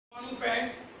morning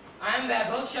friends, I am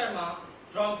Vaibhav Sharma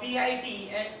from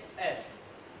PITS.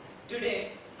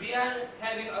 Today we are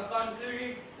having a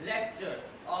concluded lecture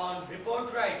on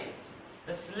report writing.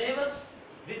 The syllabus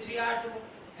which we are to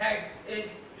head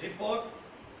is report,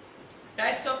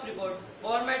 types of report,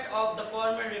 format of the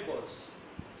formal reports.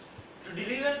 To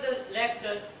deliver the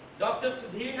lecture, Dr.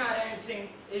 Sudhir Narayan Singh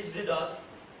is with us.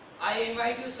 I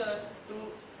invite you sir to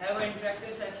have an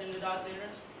interactive section with our children.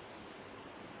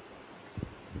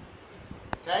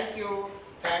 Thank you,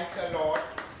 thanks a lot,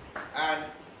 and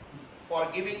for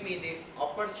giving me this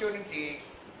opportunity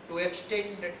to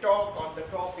extend the talk on the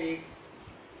topic.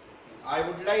 I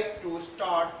would like to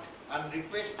start and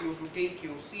request you to take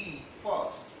your seat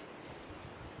first.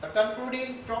 The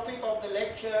concluding topic of the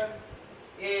lecture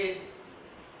is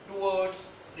towards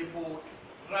report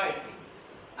writing,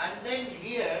 and then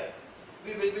here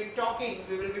we will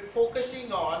be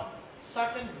focusing on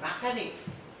certain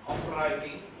mechanics of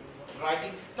writing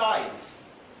styles,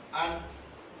 and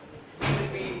we will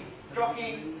be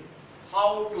talking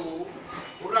how to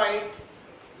write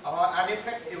an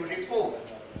effective report.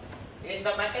 In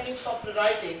the mechanics of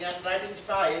writing and writing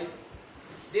style,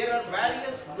 there are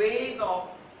various ways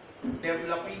of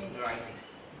developing writing,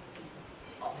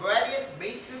 various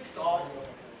methods of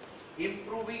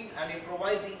improving and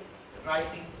improvising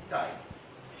writing style.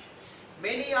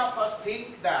 Many of us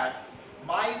think that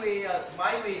my ways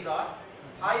are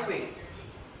highways,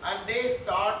 and they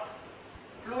start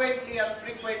fluently and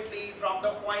frequently from the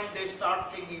point they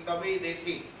start thinking the way they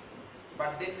think.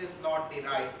 But this is not the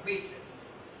right method.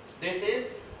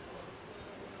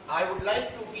 I would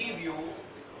like to give you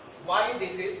why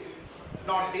this is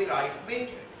not the right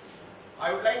method.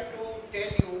 I would like to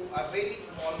tell you a very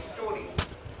small story.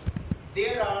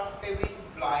 There are 7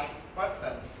 blind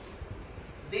persons.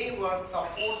 They were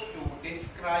supposed to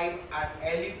describe an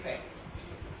elephant.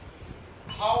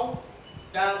 How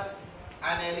does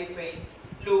an elephant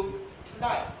look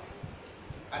like?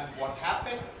 And what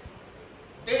happened?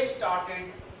 They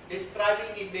started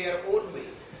describing in their own way.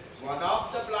 One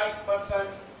of the blind person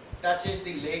touches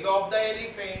the leg of the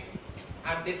elephant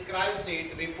and describes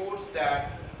it, reports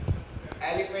that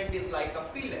elephant is like a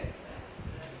pillar.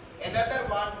 Another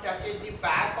one touches the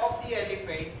back of the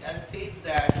elephant and says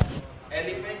that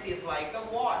elephant is like a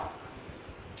wall.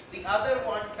 The other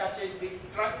one touches the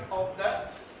trunk of the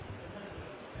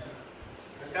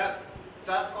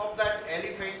tusk of that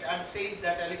elephant and says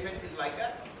that elephant is like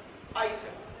a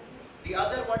python. The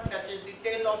other one touches the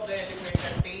tail of the elephant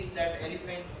and says that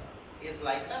elephant is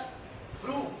like a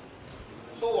broom.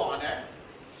 So on and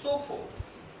so forth.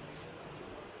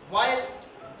 While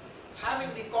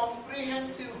having the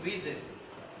comprehensive vision,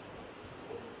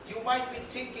 you might be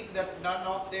thinking that none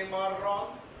of them are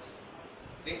wrong.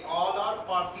 They all are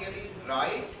partially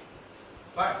right,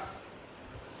 but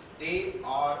they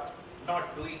are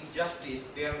not doing justice.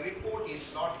 Their report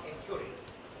is not accurate.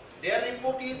 Their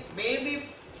report is maybe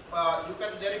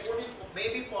partially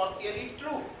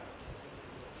true.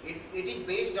 It is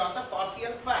based on the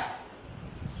partial facts.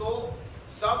 So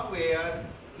somewhere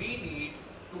we need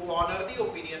to honor the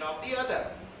opinion of the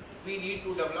others. We need to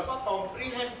develop a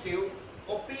comprehensive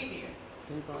opinion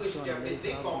to establish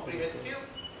the comprehensive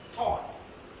thought.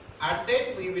 And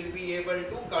then we will be able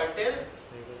to curtail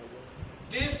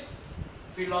this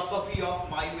philosophy of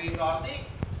my ways are the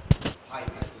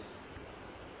highways.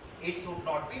 It should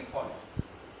not be followed.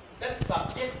 Then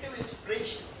subjective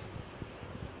expression.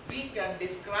 We can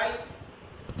describe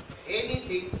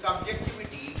anything,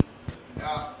 subjectivity,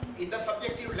 in the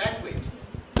subjective language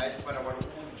as per our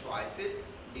own choices,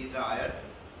 desires,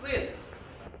 wills.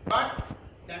 But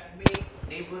that may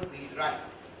never be right,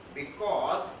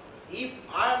 because if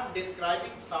I am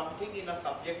describing something in a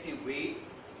subjective way,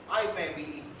 I may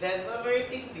be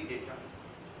exaggerating the data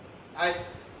as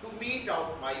to meet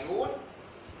out my own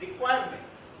requirement,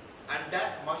 and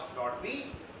that must not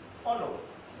be followed.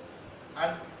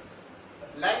 And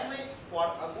language for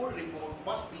a good report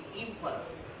must be impersonal.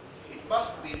 It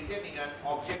must be written in an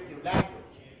objective language.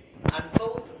 And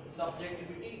so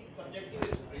subjective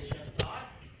expressions are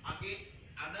again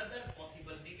another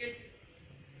possible negative.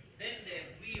 Then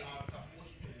we are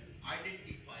supposed to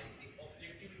identify the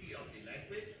objectivity of the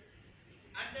language,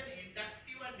 and then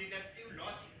inductive and deductive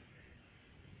logic.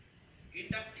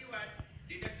 Inductive and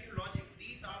deductive logic,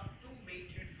 these are two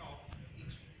methods of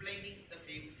explaining the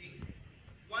same thing.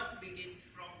 One begins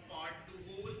from part to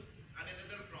whole and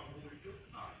another from whole to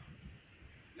part.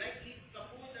 Like if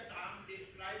suppose that I am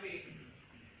describing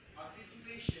a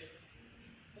situation,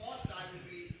 first I will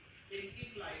be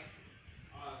thinking like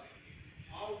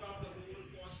out of the whole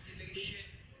constellation,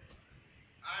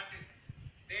 and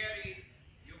there is,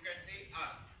 you can say,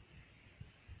 Earth.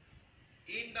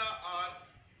 the earth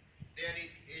there is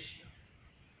Asia,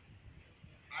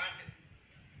 and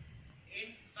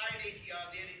inside Asia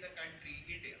there is a country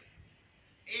India.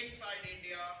 Inside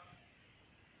India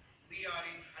we are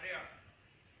in Haryana.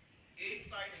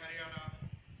 Inside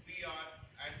Haryana we are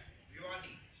at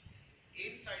Bhiwani.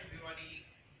 Inside Bhiwani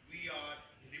we are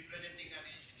representing an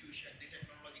institution, the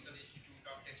Technological Institute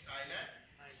of Textile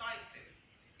and Sciences.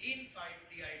 Inside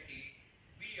TIT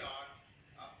we are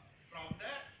from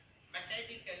the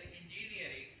Mechanical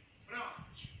Engineering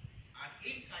branch, and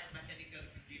inside Mechanical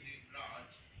Engineering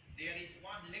branch there is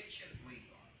one lecture going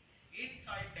on.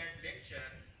 Inside that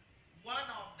lecture one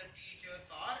of the teachers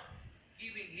are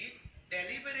giving his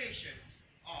deliberations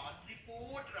on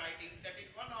report writing. That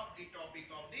is one of the topic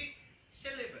of the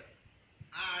syllabus,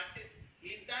 and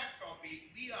in that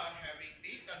topic we are having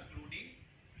the concluding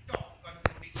talk,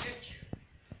 concluding lecture.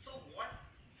 So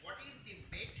what is the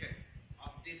method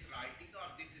of this writing or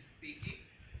this speaking?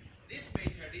 This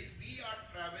method is we are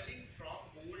traveling from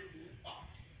whole to part.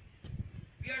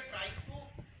 We are trying to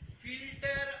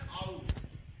filter out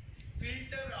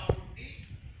the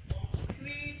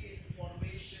complete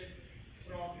information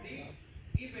from the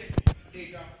given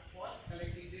data, first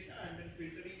collecting data and then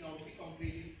filtering out the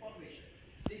complete information.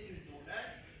 This is known as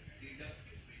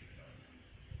deductive method.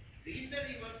 In the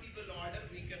reversible order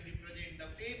we can represent the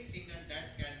same thing, and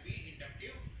that can be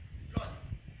inductive logic.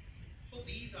 So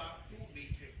these are two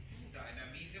methods, two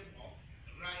dynamism of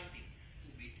writing,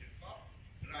 two methods of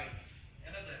writing.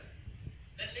 Another.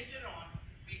 Then later on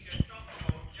we can talk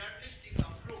about journalistic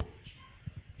approach.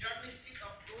 Journalistic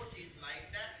approach is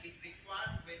like that. It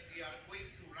requires when we are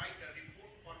going to write a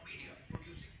report for media,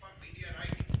 producing for media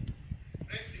writing,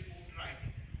 press report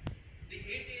writing.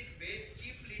 It is based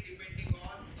chiefly depending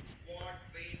on what,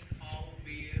 when, how,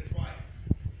 where, why.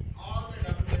 All the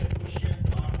WH questions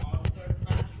are answered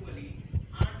factually,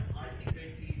 and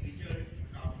ultimately result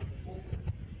comes open.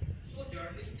 So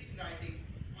journalistic writing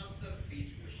answers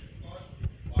these questions. First,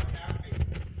 what happened?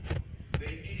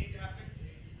 When did it happen?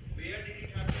 Where did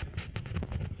it happen?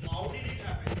 How did it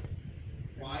happen?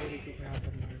 Why did it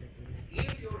happen?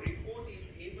 If your report is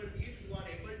able, if you are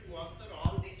able to answer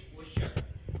all these questions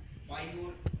by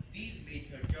your these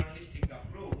methods, journalistic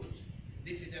approach,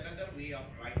 this is another way of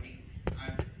writing,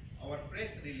 and our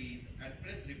press release and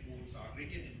press reports are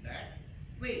written in that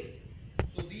way.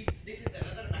 So this is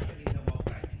another mechanism of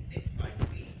writing. Next slide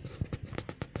please.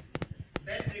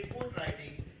 Then report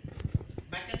writing,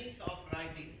 mechanics of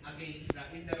writing. Again,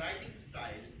 in the writing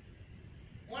style,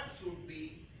 what should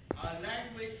be a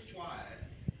language choice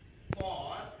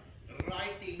for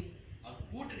writing a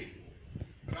good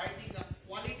report, writing a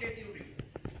qualitative report?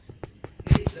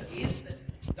 Is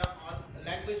the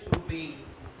language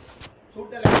should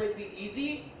the language be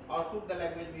easy or should the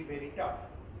language be very tough?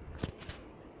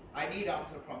 I need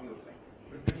answer from your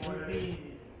side.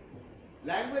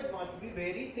 Language must be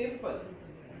very simple,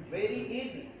 very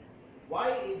easy.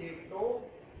 Why is it so?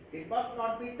 It must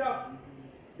not be tough,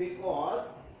 because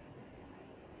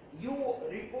your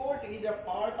report is a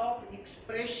part of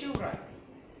expressive writing.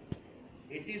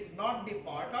 It is not the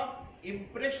part of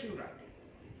impressive writing.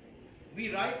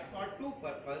 We write for two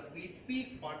purposes, we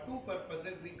speak for two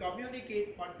purposes, we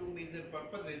communicate for two major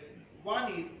purposes.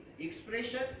 One is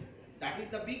expression, that is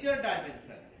the bigger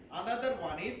dimension. Another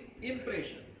one is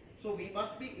impression. So we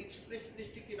must be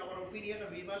expressionistic in our opinion,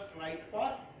 and we must write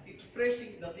for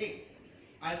expressing the thing.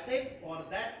 I think for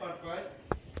that purpose,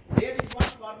 there is one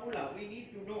formula we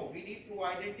need to know. We need to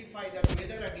identify that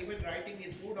whether a given writing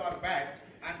is good or bad,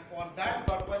 and for that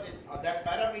purpose, that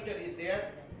parameter is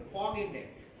there, the fog index.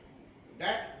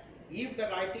 That if the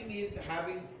writing is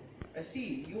having,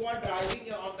 see, you are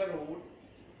driving on the road,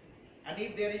 and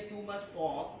if there is too much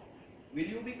fog, will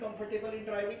you be comfortable in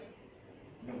driving?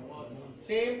 No.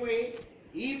 Same way,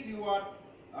 if you are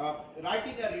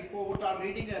writing a report or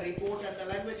reading a report and the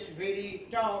language is very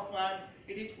tough and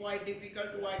it is quite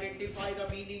difficult to identify the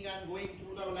meaning and going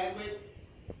through the language,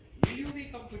 will you be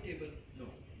comfortable? No.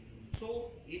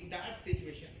 So in that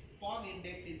situation, fog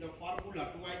index is the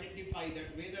formula to identify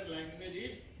that whether language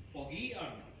is foggy or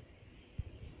not.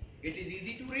 It is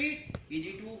easy to read,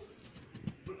 it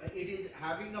is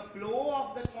having a flow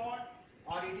of the thought,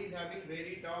 or it is having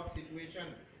very tough situation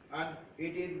and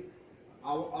it is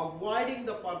avoiding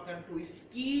the person to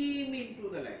scheme into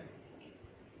the language.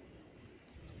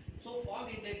 So fog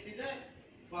index is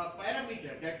a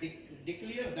parameter that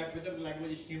declares that whether the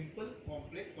language is simple,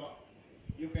 complex, or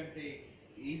you can say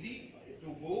easy to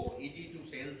go, easy to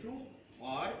sail through,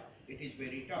 or it is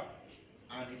very tough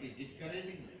and it is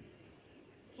discouraging.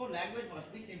 So language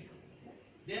must be simple.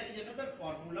 There is another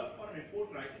formula for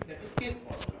report writing, that is case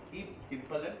formula. Keep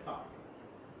simple and short.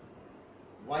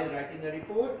 while writing a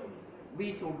report,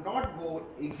 we should not go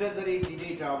exaggerate the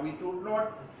data, we should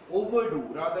not overdo,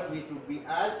 rather we should be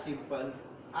as simple,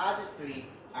 as straight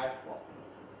as possible,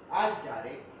 as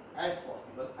direct as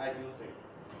possible, as you said.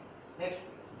 Next.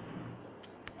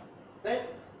 Then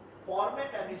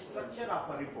format and structure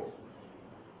of a report.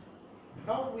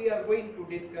 Now we are going to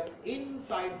discuss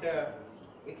inside the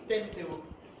extensive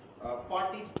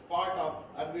part of,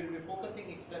 and we will be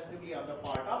focusing extensively on the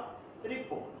part of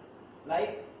report.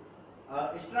 Like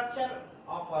structure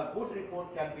of a good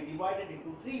report can be divided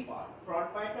into three parts: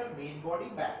 front matter, main body,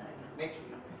 back matter. Next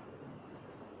week.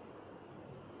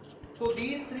 So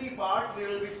these three parts we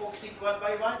will be focusing one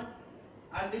by one,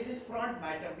 and this is front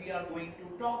matter we are going to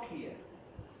talk here.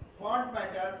 Front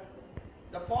matter,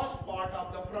 the first part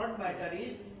of the front matter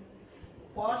is,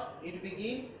 first it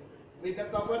begins with the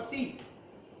cover sheet.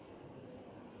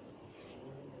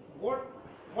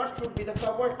 What should be the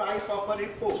cover type of a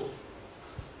report?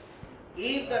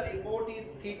 If the report is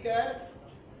thicker,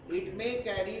 it may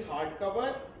carry hard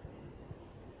cover.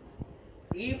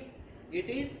 If it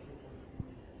is,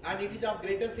 and it is of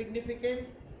greater significance,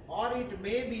 or it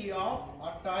may be of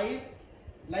a type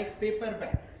like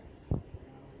paperback.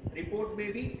 Report may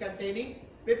be containing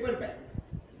paperback.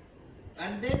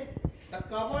 And then the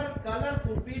cover color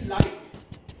should be light.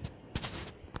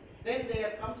 Then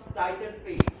there comes title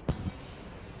page.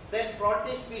 Then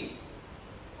frontispiece,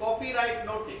 copyright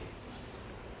notice,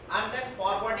 and then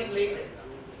forwarding letter.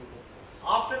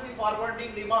 After the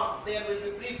forwarding remarks, there will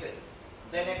be preface,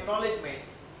 then acknowledgement,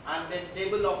 and then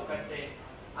table of contents,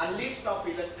 and list of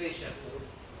illustrations.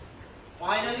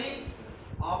 Finally,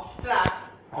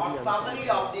 abstract or summary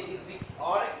of the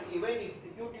or even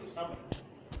executive summary.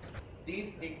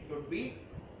 These things should be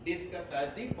discussed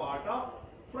as the part of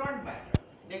front matter.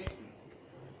 Next week.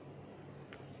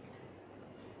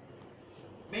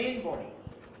 Main body.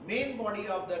 Main body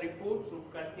of the report should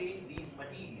contain these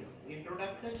materials: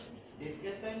 introduction,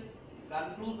 discussion,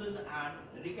 conclusion,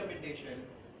 and recommendation.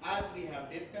 As we have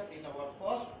discussed in our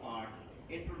first part,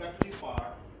 introductory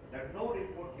part, that no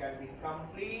report can be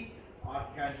complete or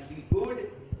can be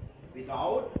good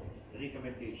without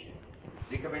recommendation.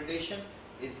 Recommendation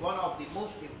is one of the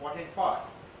most important part,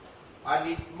 and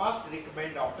it must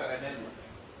recommend after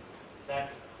analysis that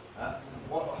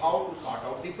how to sort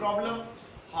out the problem,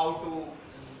 how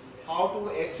to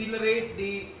accelerate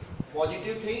the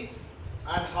positive things,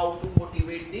 and how to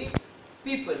motivate the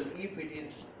people if it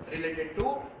is related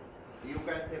to, you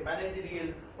can say,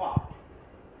 managerial part.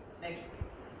 Next.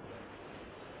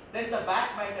 Then the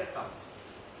back matter comes.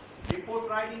 Report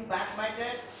writing back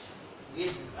matter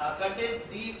is contains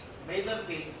these major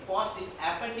things. First is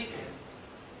appendices.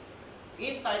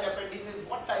 Inside appendices,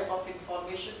 what type of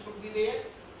information should be there?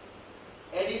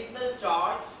 Additional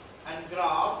charts and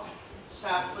graphs,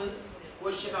 sample,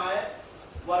 questionnaire,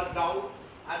 worked out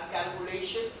and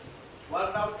calculation,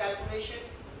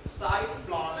 site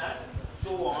plan, and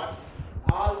so on.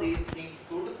 All these things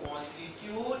should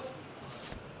constitute,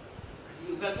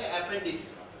 you can say, appendices.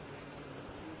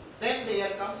 Then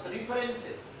there comes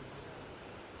references.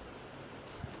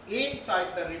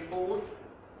 Inside the report,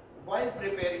 while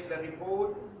preparing the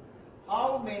report,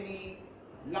 how many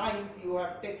lines you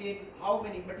have taken, how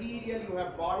many material you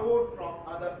have borrowed from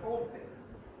other sources,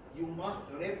 you must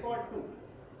refer to.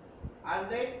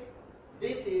 And then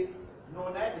this is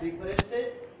known as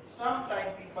references. Sometimes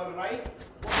people write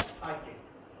work cited.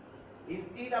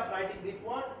 Instead of writing this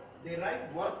word, they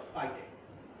write work cited.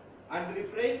 And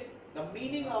reference, the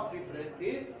meaning of reference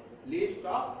is list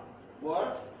of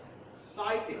works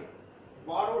cited.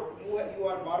 Borrowed, you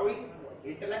are borrowing,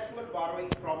 intellectual borrowing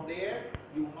from there,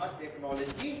 you must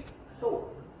acknowledge the source.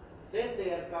 Then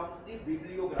there comes the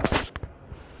bibliography.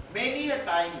 Many a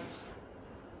times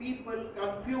people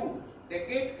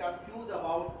get confused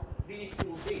about these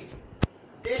two things.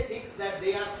 They think that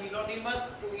they are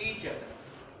synonymous to each other.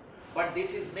 But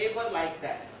this is never like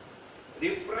that.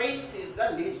 Reference is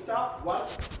the list of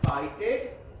works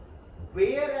cited,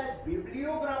 whereas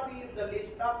bibliography is the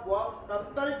list of works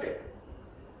consulted.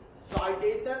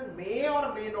 Citation may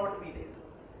or may not be there.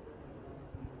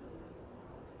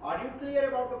 Are you clear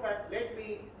about the fact? Let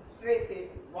me stress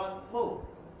it once more.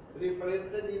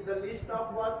 References is the list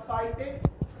of works cited,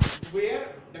 where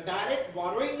the direct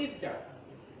borrowing is done.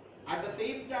 At the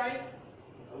same time,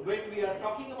 when we are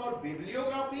talking about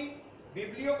bibliography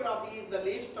is the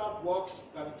list of works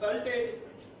consulted.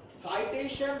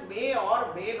 Citation may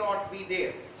or may not be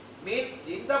there. Means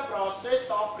in the process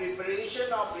of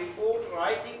preparation of report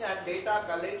writing and data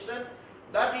collection,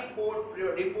 the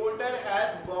reporter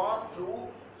has gone through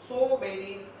so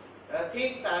many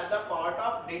things as the part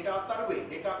of data survey,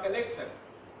 data collection.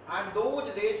 and those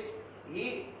lists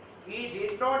he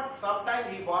did not,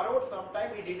 sometimes he borrowed,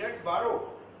 sometimes he didn't borrow,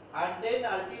 and then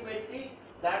ultimately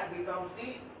that becomes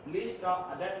the list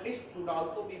that list should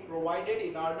also be provided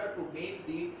in order to make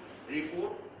the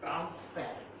report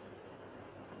transparent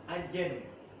and genuine.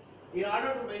 In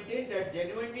order to maintain that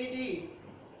genuinity,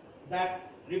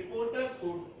 that reporter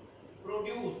should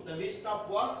produce the list of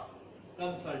works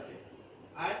consulted,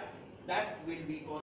 and that will be